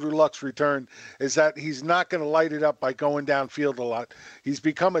with Andrew Luck's return is that he's not going to light it up by going downfield a lot. He's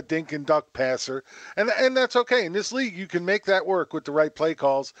become a dink and duck passer, and that's okay. In this league, you can make that work with the right play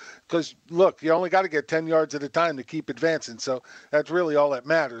calls because, look, you only got to get 10 yards at a time to keep advancing, so that's really all that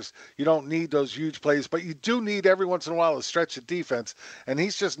matters. You don't need those huge plays, but you do need every once in a while to stretch the defense, and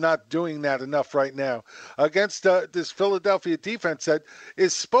he's just not doing that enough right now. Against this Philadelphia defense that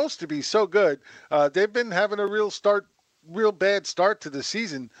is supposed to be so good, they've been having a real bad start to the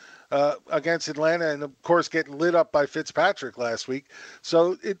season against Atlanta, and of course getting lit up by Fitzpatrick last week.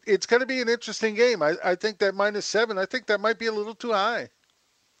 So it's going to be an interesting game. I think that -7, I think that might be a little too high.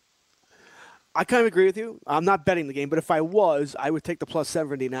 I kind of agree with you. I'm not betting the game, but if I was, I would take the +7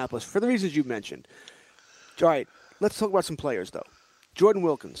 for Indianapolis for the reasons you mentioned. All right, let's talk about some players, though. Jordan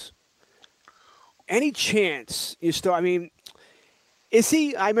Wilkins. Any chance you start? I mean, is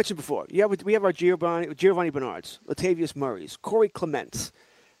he? I mentioned before. We have our Giovanni Bernards, Latavius Murray's, Corey Clements.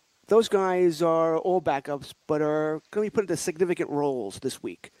 Those guys are all backups, but are going to be put into significant roles this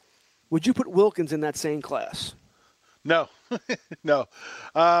week. Would you put Wilkins in that same class? No, no.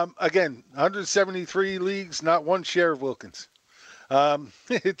 Again, 173 leagues, not one share of Wilkins.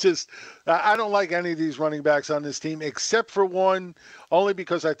 It just, I don't like any of these running backs on this team except for one, only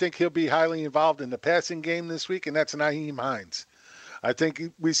because I think he'll be highly involved in the passing game this week, and that's Nyheim Hines. I think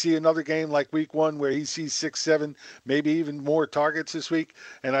we see another game like week 1 where he sees 6, 7, maybe even more targets this week.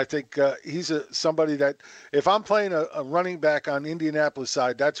 And I think he's somebody that if I'm playing a running back on Indianapolis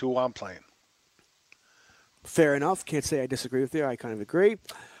side, that's who I'm playing. Fair enough. Can't say I disagree with you. I kind of agree.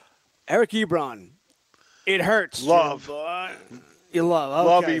 Eric Ebron. It hurts. Love. You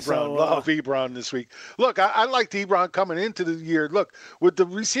love. Okay, Love Ebron this week. Look, I liked Ebron coming into the year. Look, with the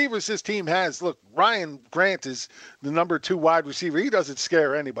receivers this team has, look, Ryan Grant is the number 2 wide receiver. He doesn't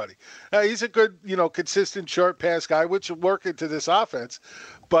scare anybody. He's a good, consistent short pass guy, which will work into this offense,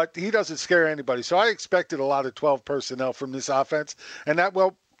 but he doesn't scare anybody. So I expected a lot of 12 personnel from this offense, and that,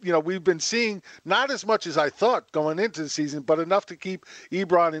 we've been seeing not as much as I thought going into the season, but enough to keep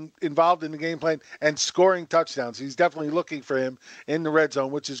Ebron involved in the game plan and scoring touchdowns. He's definitely looking for him in the red zone,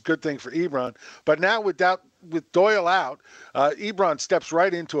 which is a good thing for Ebron. But now with Doyle out, Ebron steps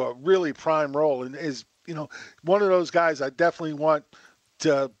right into a really prime role and is, one of those guys I definitely want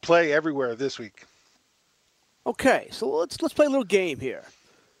to play everywhere this week. Okay, so let's play a little game here.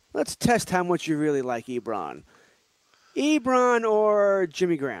 Let's test how much you really like Ebron. Ebron or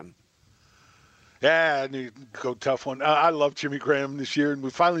Jimmy Graham? Yeah, I need to go tough one. I love Jimmy Graham this year, and we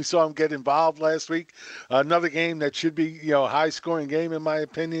finally saw him get involved last week. Another game that should be, a high-scoring game in my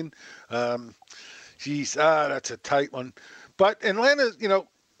opinion. That's a tight one. But Atlanta's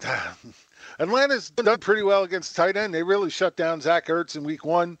done pretty well against tight end. They really shut down Zach Ertz in week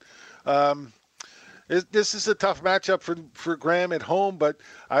 1. This is a tough matchup for Graham at home, but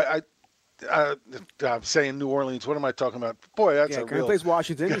I'm saying New Orleans. What am I talking about? Boy, that's a real... plays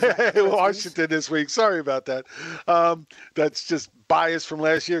Washington. Washington this week. Sorry about that. That's just bias from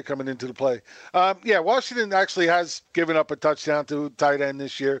last year coming into the play. Washington actually has given up a touchdown to tight end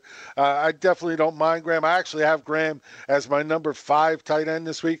this year. I definitely don't mind Graham. I actually have Graham as my number 5 tight end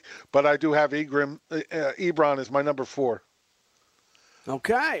this week, but I do have Ebron as my number 4.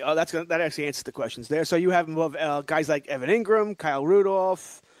 Okay. Oh, that actually answers the questions there. So you have him above guys like Evan Ingram, Kyle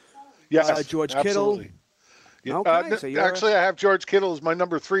Rudolph. Yes, George absolutely. Kittle. Okay, actually, I have George Kittle as my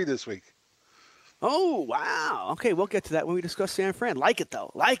number 3 this week. Oh, wow. Okay, we'll get to that when we discuss San Fran. Like it,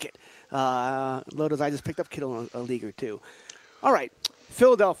 though. Like it. Lotus, I just picked up Kittle in a league or 2. All right,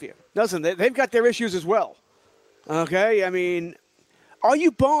 Philadelphia. Listen, they've got their issues as well. Okay, I mean, are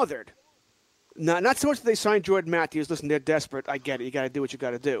you bothered? Not so much that they signed Jordan Matthews. Listen, they're desperate. I get it. You got to do what you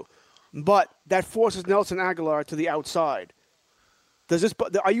got to do. But that forces Nelson Aguilar to the outside.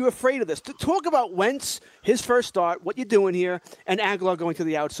 Are you afraid of this? Talk about Wentz, his first start, what you're doing here, and Aguilar going to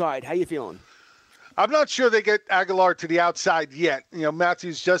the outside. How you feeling? I'm not sure they get Aguilar to the outside yet.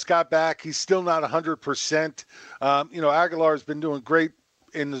 Matthews just got back. He's still not 100%. Aguilar's been doing great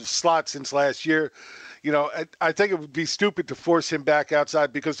in the slot since last year. I think it would be stupid to force him back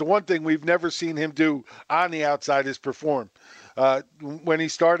outside because the one thing we've never seen him do on the outside is perform. When he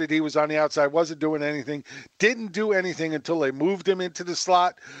started, he was on the outside, wasn't doing anything, didn't do anything until they moved him into the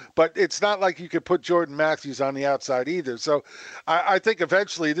slot. But it's not like you could put Jordan Matthews on the outside either. So I think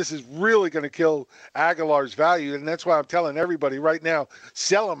eventually this is really going to kill Aguilar's value. And that's why I'm telling everybody right now,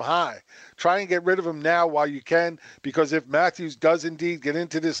 sell him high. Try and get rid of him now while you can, because if Matthews does indeed get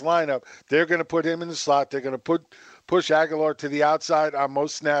into this lineup, they're going to put him in the slot. They're going to push Aguilar to the outside on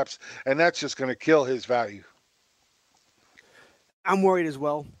most snaps, and that's just going to kill his value. I'm worried as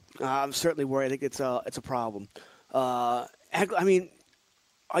well. I'm certainly worried. I think it's a problem. I mean,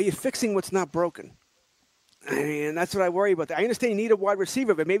 are you fixing what's not broken? And that's what I worry about. I understand you need a wide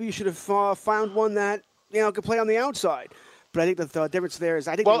receiver, but maybe you should have found one that could play on the outside. But I think the difference there is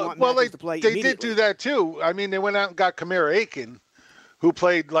I think they want Matthews to play immediately. They did do that too. I mean, they went out and got Kamara Aiken, who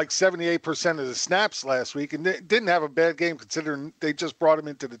played like 78% of the snaps last week and didn't have a bad game considering they just brought him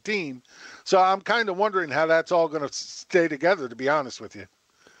into the team. So I'm kind of wondering how that's all going to stay together, to be honest with you.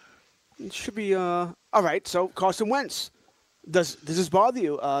 It should be all right. So Carson Wentz. Does this bother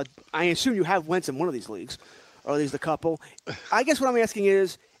you? I assume you have Wentz in one of these leagues, or at least a couple. I guess what I'm asking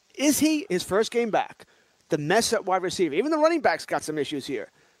is he, his first game back, the mess at wide receiver, even the running backs got some issues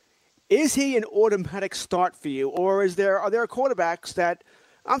here. Is he an automatic start for you, or are there quarterbacks that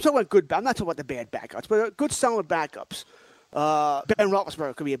I'm talking about good? I'm not talking about the bad backups, but good solid backups. Ben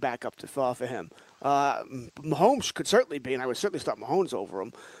Roethlisberger could be a backup for him. Mahomes could certainly be, and I would certainly start Mahomes over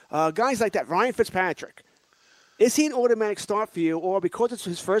him. Guys like that, Ryan Fitzpatrick. Is he an automatic start for you, or because it's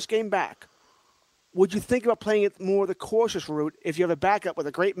his first game back, would you think about playing it more the cautious route if you have a backup with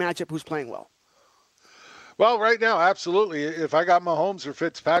a great matchup who's playing well? Well, right now, absolutely. If I got Mahomes or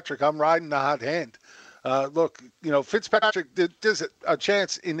Fitzpatrick, I'm riding the hot hand. Look, Fitzpatrick, there's a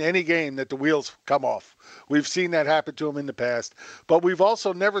chance in any game that the wheels come off. We've seen that happen to him in the past. But we've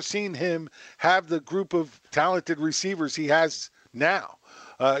also never seen him have the group of talented receivers he has now.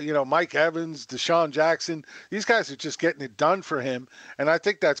 Mike Evans, Deshaun Jackson, these guys are just getting it done for him. And I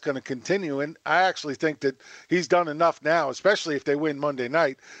think that's going to continue. And I actually think that he's done enough now, especially if they win Monday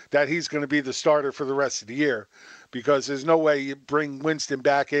night, that he's going to be the starter for the rest of the year. Because there's no way you bring Winston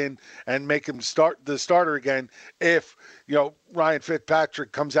back in and make him start the starter again if, Ryan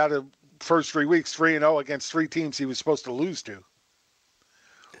Fitzpatrick comes out of first 3 weeks 3-0 against three teams he was supposed to lose to.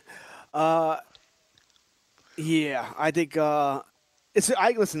 Yeah, I think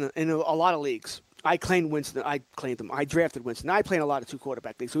listen, in a lot of leagues, I claimed Winston. I drafted Winston. I play in a lot of 2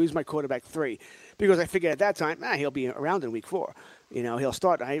 quarterback leagues, so he's my quarterback 3 because I figured at that time, he'll be around in week 4. He'll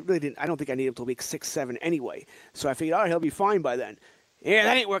start. I don't think I need him till week 6, 7 anyway. So I figured, he'll be fine by then. Yeah,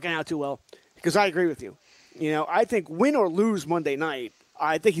 that ain't working out too well because I agree with you. I think win or lose Monday night,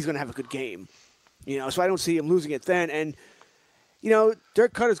 I think he's going to have a good game. So I don't see him losing it then. And,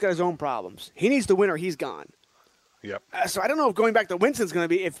 Dirk Cutter's got his own problems. He needs to win or he's gone. Yep. So I don't know if going back to Winston's going to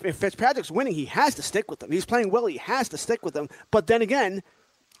be, if Fitzpatrick's winning, he has to stick with him. He's playing well, he has to stick with him. But then again,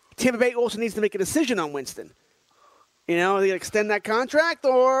 Tampa Bay also needs to make a decision on Winston. Are they going to extend that contract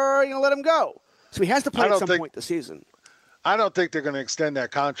or let him go? So he has to play at some point this season. I don't think they're going to extend that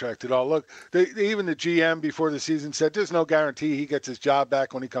contract at all. Look, even the GM before the season said there's no guarantee he gets his job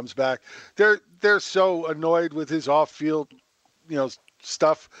back when he comes back. They're so annoyed with his off-field,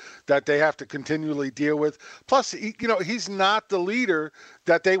 stuff that they have to continually deal with. Plus, he's not the leader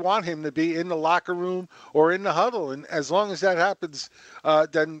that they want him to be in the locker room or in the huddle. And as long as that happens,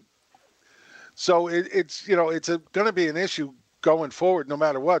 then so it's going to be an issue going forward no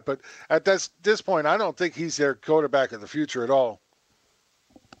matter what. But at this point, I don't think he's their quarterback of the future at all.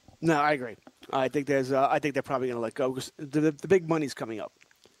 No, I agree. I think I think they're probably going to let go because the big money's coming up.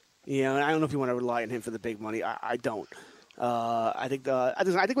 And I don't know if you want to rely on him for the big money. I don't. I think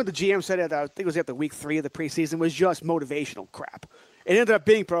what the GM said, I think it was after week 3 of the preseason, was just motivational crap. It ended up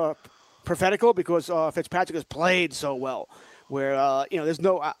being prophetical because Fitzpatrick has played so well. Where there's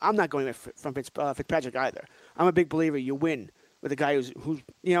no, I'm not going from Fitzpatrick either. I'm a big believer you win with a guy who's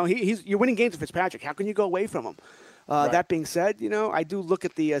you're winning games with Fitzpatrick. How can you go away from him? Right. That being said, I do look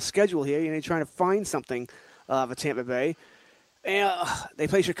at the schedule here. Trying to find something for Tampa Bay. They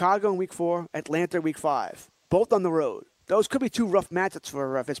play Chicago in week 4, Atlanta week 5, both on the road. Those could be 2 rough matchups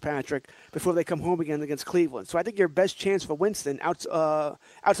for Fitzpatrick before they come home again against Cleveland. So I think your best chance for Winston outside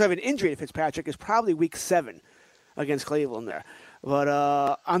of an injury to Fitzpatrick is probably week 7 against Cleveland there. But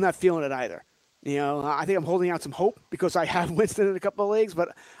I'm not feeling it either. I think I'm holding out some hope because I have Winston in a couple of leagues,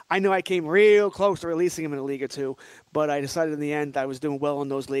 but I know I came real close to releasing him in a league or 2. But I decided in the end I was doing well in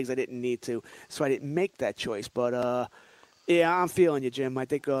those leagues. I didn't need to, so I didn't make that choice. But I'm feeling you, Jim. I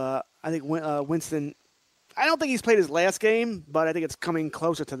think Winston. I don't think he's played his last game, but I think it's coming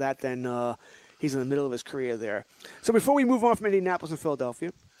closer to that than he's in the middle of his career there. So before we move on from Indianapolis and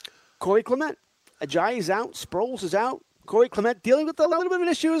Philadelphia, Corey Clement. Ajayi's out. Sproles is out. Corey Clement dealing with a little bit of an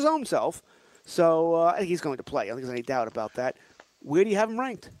issue his own self. So I think he's going to play. I don't think there's any doubt about that. Where do you have him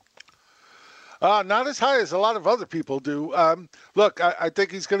ranked? Not as high as a lot of other people do. Look, I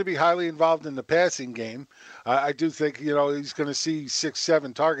think he's going to be highly involved in the passing game. I do think, he's going to see 6,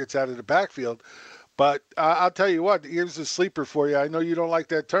 7 targets out of the backfield. But I'll tell you what, here's a sleeper for you. I know you don't like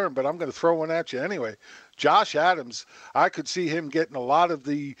that term, but I'm going to throw one at you anyway. Josh Adams, I could see him getting a lot of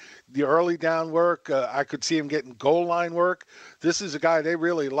the early down work. I could see him getting goal line work. This is a guy they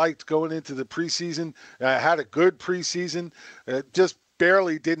really liked going into the preseason, had a good preseason, just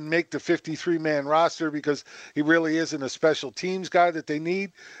barely didn't make the 53-man roster because he really isn't a special teams guy that they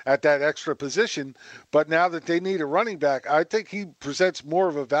need at that extra position. But now that they need a running back, I think he presents more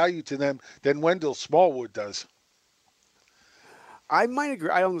of a value to them than Wendell Smallwood does. I might agree.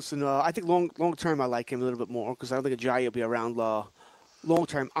 I don't listen. I think long term I like him a little bit more because I don't think Ajayi will be around long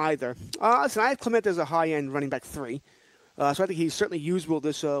term either. Listen, I have Clement as a high end running back 3. So I think he's certainly usable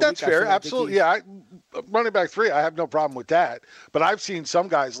this week. That's fair, absolutely. Yeah, running back 3, I have no problem with that. But I've seen some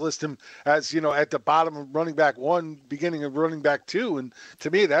guys list him as, at the bottom of running back 1, beginning of running back 2, and to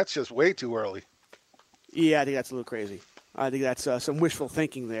me, that's just way too early. Yeah, I think that's a little crazy. I think that's some wishful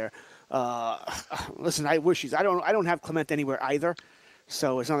thinking there. Listen, I wish I don't have Clement anywhere either,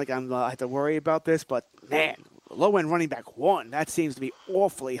 so it's not like I have to worry about this. But man, low end running back 1, that seems to be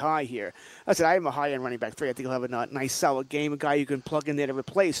awfully high here. I said I have a high end running back 3. I think he'll have a nice solid game, a guy you can plug in there to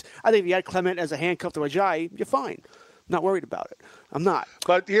replace. I think if you had Clement as a handcuff to Ajayi, you're fine. Not worried about it. I'm not.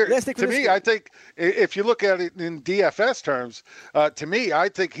 But here, to me, I think if you look at it in DFS terms, to me, I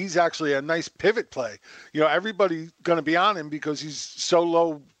think he's actually a nice pivot play. Everybody's going to be on him because he's so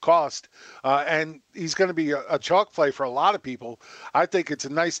low cost, and he's going to be a chalk play for a lot of people. I think it's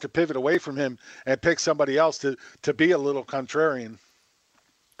nice to pivot away from him and pick somebody else to be a little contrarian.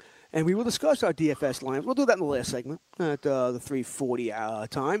 And we will discuss our DFS lines. We'll do that in the last segment at the 3:40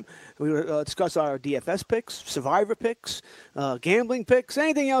 time. We will discuss our DFS picks, survivor picks, gambling picks,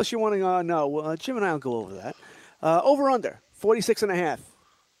 anything else you want to know. Jim and I will go over that. Over/under 46.5.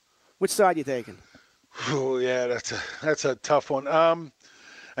 Which side are you taking? Oh yeah, that's a tough one.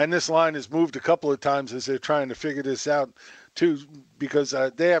 And this line has moved a couple of times as they're trying to figure this out too, because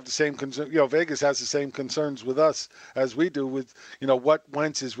they have the same concern. Vegas has the same concerns with us as we do with, what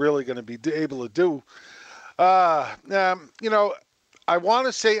Wentz is really going to be able to do. I want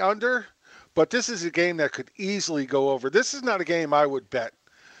to say under, but this is a game that could easily go over. This is not a game I would bet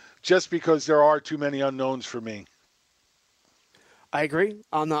just because there are too many unknowns for me. I agree.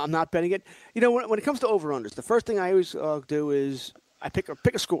 I'm not betting it. When it comes to over-unders, the first thing I always do is I pick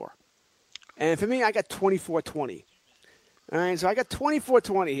a score. And for me, I got 24-20. All right, so I got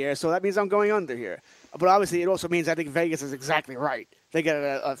 24-20 here, so that means I'm going under here. But obviously, it also means I think Vegas is exactly right. They get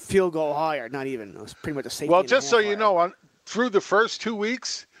a field goal higher, not even. It's pretty much a safety. Well, just so you know, through the first 2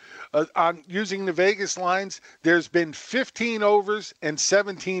 weeks, on using the Vegas lines, there's been 15 overs and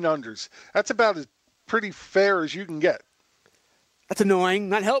 17 unders. That's about as pretty fair as you can get. That's annoying.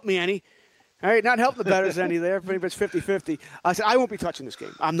 Not help me any. All right, not helping the bettors any there. Pretty much 50-50. I said I won't be touching this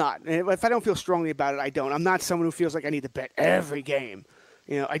game. I'm not. If I don't feel strongly about it, I don't. I'm not someone who feels like I need to bet every game.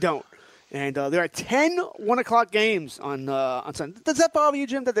 I don't. And there are 10 1 o'clock games on Sunday. Does that bother you,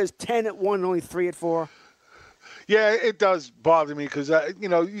 Jim, that there's 10 at 1 and only 3 at 4? Yeah, it does bother me because,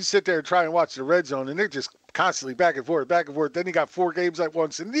 you sit there and try and watch the red zone, and they're just constantly back and forth. Then you got 4 games at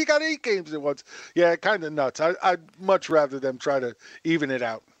once, and you got 8 games at once. Yeah, kind of nuts. I'd much rather them try to even it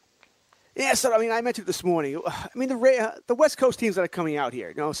out. Yeah, so, I mentioned this morning. The West Coast teams that are coming out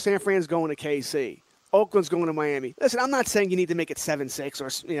here, San Fran's going to KC. Oakland's going to Miami. Listen, I'm not saying you need to make it 7-6 or,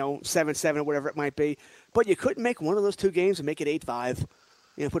 7-7 or whatever it might be, but you couldn't make one of those 2 games and make it 8-5.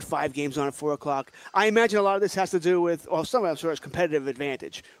 Put 5 games on at 4 o'clock. I imagine a lot of this has to do with, some of it's competitive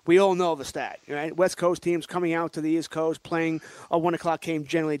advantage. We all know the stat, right? West Coast teams coming out to the East Coast playing a 1 o'clock game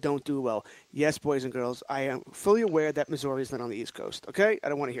generally don't do well. Yes, boys and girls, I am fully aware that Missouri is not on the East Coast, okay? I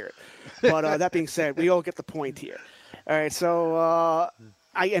don't want to hear it. But that being said, we all get the point here. All right, so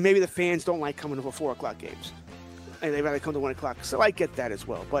and maybe the fans don't like coming to 4 o'clock games. And they'd rather come to 1 o'clock. So I get that as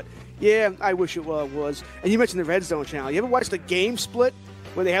well. But, yeah, I wish it was. And you mentioned the Red Zone channel. You ever watch the game split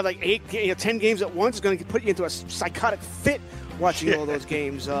where they have 10 games at once? It's going to put you into a psychotic fit watching all those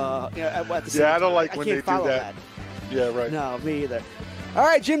games at the same time. I don't like when they do that. Yeah, right. No, me either. All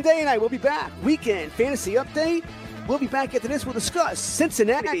right, Jim Day and I will be back. Weekend Fantasy Update. We'll be back after this. We'll discuss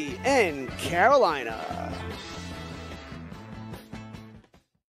Cincinnati and Carolina.